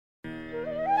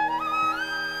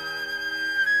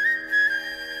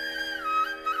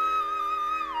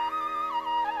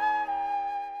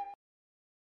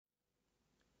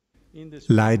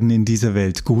Leiden in dieser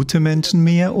Welt gute Menschen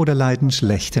mehr oder leiden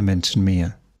schlechte Menschen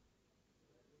mehr?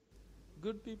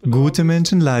 Gute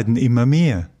Menschen leiden immer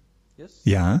mehr.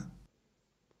 Ja?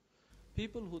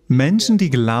 Menschen, die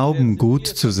glauben, gut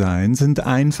zu sein, sind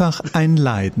einfach ein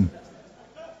Leiden.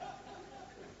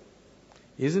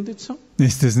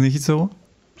 Ist es nicht so?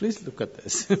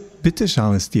 Bitte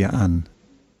schau es dir an.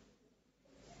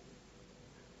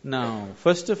 Nun,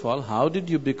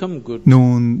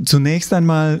 zunächst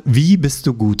einmal, wie bist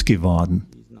du gut geworden?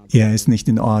 Er ist nicht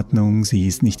in Ordnung, sie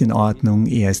ist nicht in Ordnung,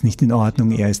 er ist nicht in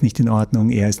Ordnung, er ist nicht in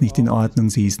Ordnung, er ist nicht in Ordnung,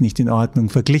 sie ist nicht in Ordnung.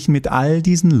 Verglichen mit all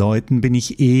diesen Leuten bin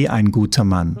ich ein guter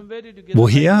Mann.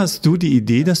 Woher hast du die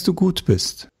Idee, dass du gut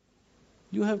bist?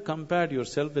 Du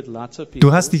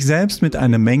hast dich selbst mit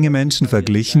einer Menge Menschen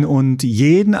verglichen und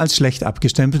jeden als schlecht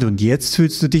abgestempelt und jetzt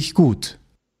fühlst du dich gut.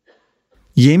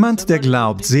 Jemand, der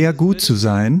glaubt, sehr gut zu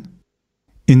sein,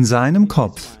 in seinem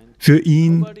Kopf, für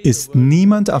ihn ist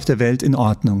niemand auf der Welt in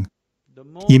Ordnung.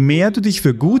 Je mehr du dich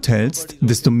für gut hältst,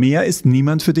 desto mehr ist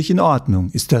niemand für dich in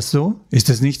Ordnung. Ist das so? Ist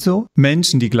das nicht so?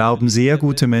 Menschen, die glauben, sehr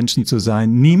gute Menschen zu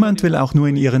sein, niemand will auch nur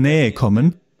in ihre Nähe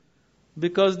kommen,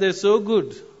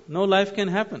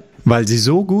 weil sie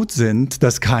so gut sind,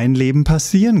 dass kein Leben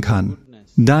passieren kann.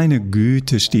 Deine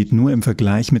Güte steht nur im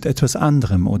Vergleich mit etwas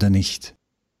anderem, oder nicht?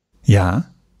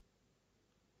 Ja?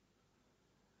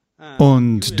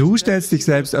 Und du stellst dich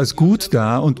selbst als gut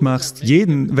dar und machst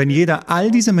wenn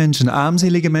all diese Menschen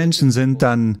armselige Menschen sind,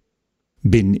 dann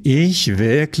bin ich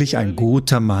wirklich ein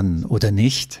guter Mann, oder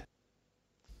nicht?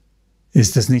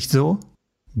 Ist das nicht so?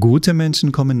 Gute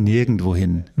Menschen kommen nirgendwo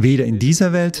hin, weder in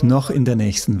dieser Welt noch in der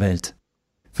nächsten Welt.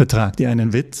 Vertragt ihr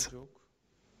einen Witz?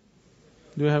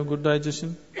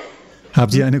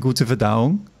 Habt ihr eine gute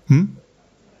Verdauung?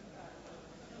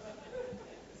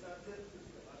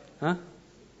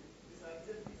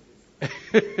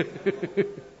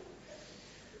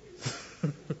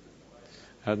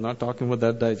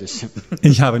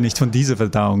 Ich habe nicht von dieser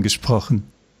Verdauung gesprochen.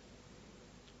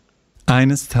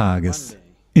 Eines Tages,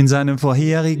 in seinem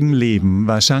vorherigen Leben,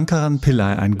 war Shankaran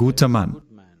Pillai ein guter Mann.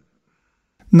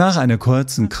 Nach einer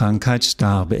kurzen Krankheit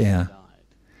starb er.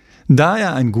 Da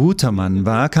er ein guter Mann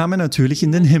war, kam er natürlich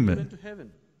in den Himmel.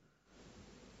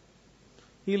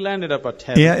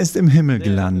 Er ist im Himmel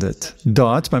gelandet.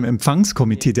 Dort, beim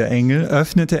Empfangskomitee der Engel,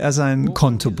 öffnete er sein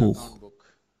Kontobuch.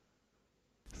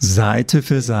 Seite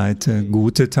für Seite,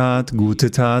 gute Tat, gute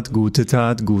Tat, gute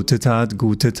Tat, gute Tat,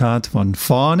 gute Tat, von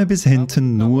vorne bis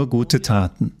hinten nur gute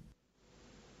Taten.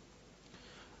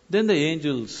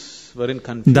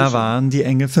 Da waren die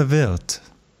Engel verwirrt.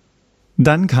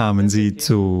 Dann kamen sie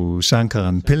zu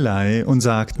Shankaran Pillai und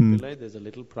sagten,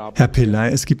 Herr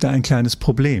Pillai, es gibt da ein kleines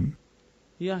Problem.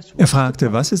 Er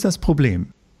fragte, was ist das Problem?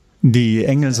 Die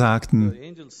Engel sagten,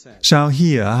 schau,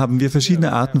 hier haben wir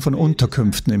verschiedene Arten von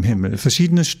Unterkünften im Himmel,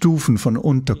 verschiedene Stufen von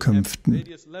Unterkünften.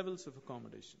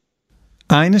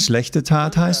 Eine schlechte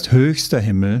Tat heißt höchster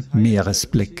Himmel,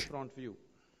 Meeresblick.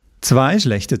 2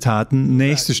 schlechte Taten,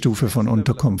 nächste Stufe von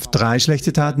Unterkunft. 3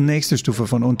 schlechte Taten, nächste Stufe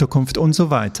von Unterkunft und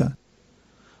so weiter.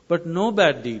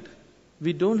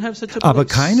 Aber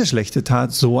keine schlechte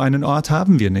Tat, so einen Ort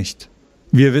haben wir nicht.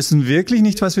 Wir wissen wirklich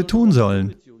nicht, was wir tun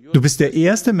sollen. Du bist der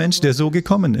erste Mensch, der so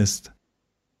gekommen ist.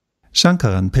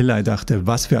 Shankaran Pillai dachte,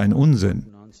 was für ein Unsinn.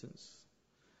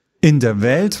 In der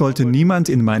Welt wollte niemand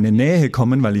in meine Nähe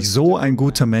kommen, weil ich so ein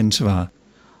guter Mensch war.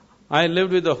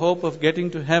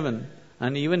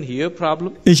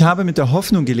 Ich habe mit der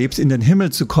Hoffnung gelebt, in den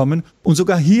Himmel zu kommen, und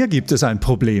sogar hier gibt es ein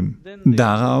Problem.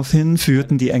 Daraufhin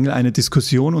führten die Engel eine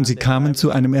Diskussion und sie kamen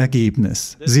zu einem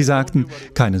Ergebnis. Sie sagten,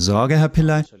 keine Sorge, Herr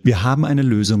Pillai, wir haben eine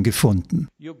Lösung gefunden.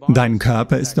 Dein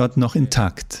Körper ist dort noch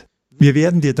intakt. Wir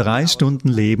werden dir 3 Stunden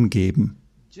Leben geben.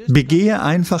 Begehe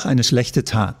einfach eine schlechte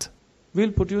Tat. Wir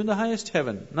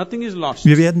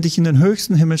werden dich in den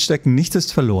höchsten Himmel stecken, nichts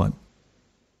ist verloren.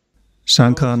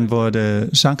 Shankaran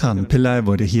Pillai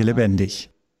wurde hier lebendig.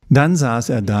 Dann saß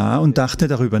er da und dachte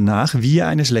darüber nach, wie er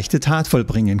eine schlechte Tat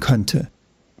vollbringen könnte.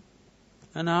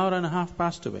 Und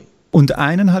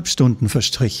 1,5 Stunden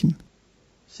verstrichen.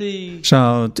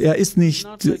 Schaut, er ist nicht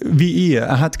wie ihr,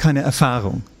 er hat keine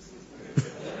Erfahrung.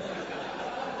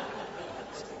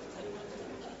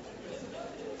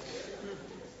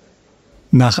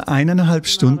 Nach 1,5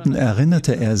 Stunden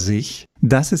erinnerte er sich,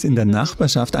 dass es in der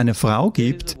Nachbarschaft eine Frau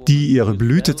gibt, die ihre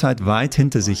Blütezeit weit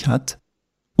hinter sich hat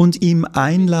und ihm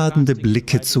einladende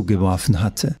Blicke zugeworfen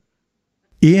hatte.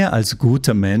 Er als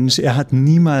guter Mensch, er hat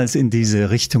niemals in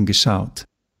diese Richtung geschaut.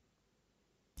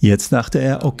 Jetzt dachte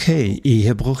er, okay,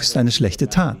 Ehebruch ist eine schlechte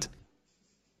Tat.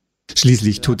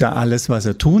 Schließlich tut er alles, was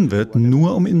er tun wird,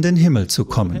 nur um in den Himmel zu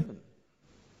kommen.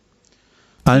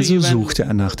 Also suchte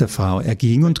er nach der Frau. Er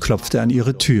ging und klopfte an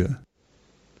ihre Tür.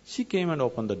 Sie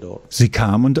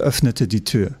kam und öffnete die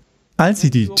Tür. Als sie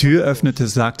die Tür öffnete,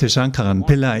 sagte Shankaran,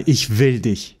 Pillai, ich will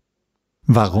dich.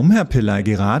 Warum, Herr Pillai?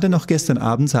 Gerade noch gestern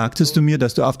Abend sagtest du mir,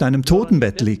 dass du auf deinem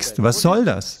Totenbett liegst. Was soll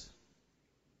das?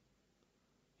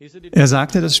 Er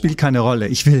sagte, das spielt keine Rolle,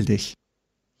 ich will dich.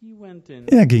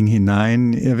 Er ging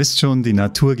hinein, ihr wisst schon, die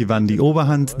Natur gewann die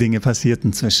Oberhand, Dinge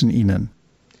passierten zwischen ihnen.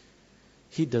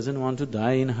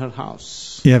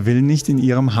 Er will nicht in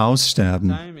ihrem Haus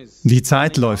sterben. Die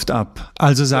Zeit läuft ab.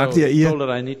 Also sagt er ihr,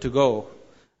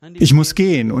 ich muss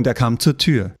gehen, und er kam zur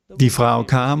Tür. Die Frau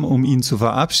kam, um ihn zu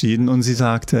verabschieden, und sie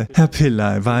sagte, Herr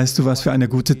Pillai, weißt du, was für eine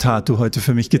gute Tat du heute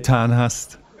für mich getan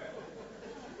hast?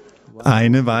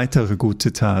 Eine weitere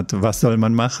gute Tat. Was soll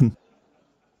man machen?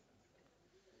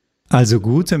 Also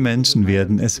gute Menschen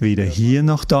werden es weder hier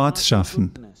noch dort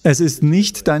schaffen. Es ist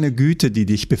nicht deine Güte, die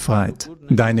dich befreit.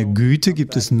 Deine Güte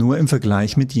gibt es nur im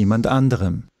Vergleich mit jemand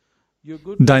anderem.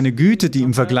 Deine Güte, die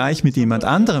im Vergleich mit jemand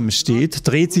anderem steht,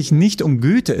 dreht sich nicht um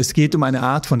Güte, es geht um eine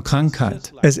Art von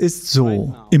Krankheit. Es ist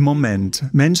so, im Moment,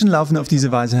 Menschen laufen auf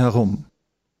diese Weise herum.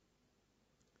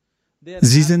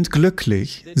 Sie sind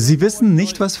glücklich. Sie wissen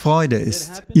nicht, was Freude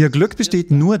ist. Ihr Glück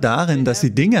besteht nur darin, dass sie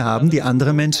Dinge haben, die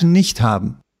andere Menschen nicht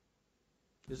haben.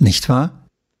 Nicht wahr?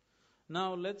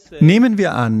 Nehmen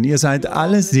wir an, ihr seid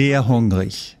alle sehr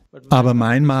hungrig, aber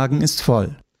mein Magen ist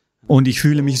voll. Und ich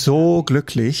fühle mich so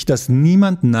glücklich, dass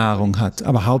niemand Nahrung hat,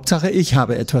 aber Hauptsache, ich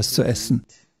habe etwas zu essen.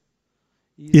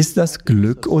 Ist das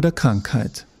Glück oder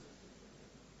Krankheit?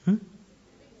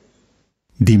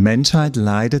 Die Menschheit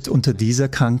leidet unter dieser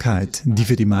Krankheit, die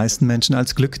für die meisten Menschen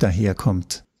als Glück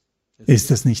daherkommt.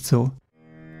 Ist das nicht so?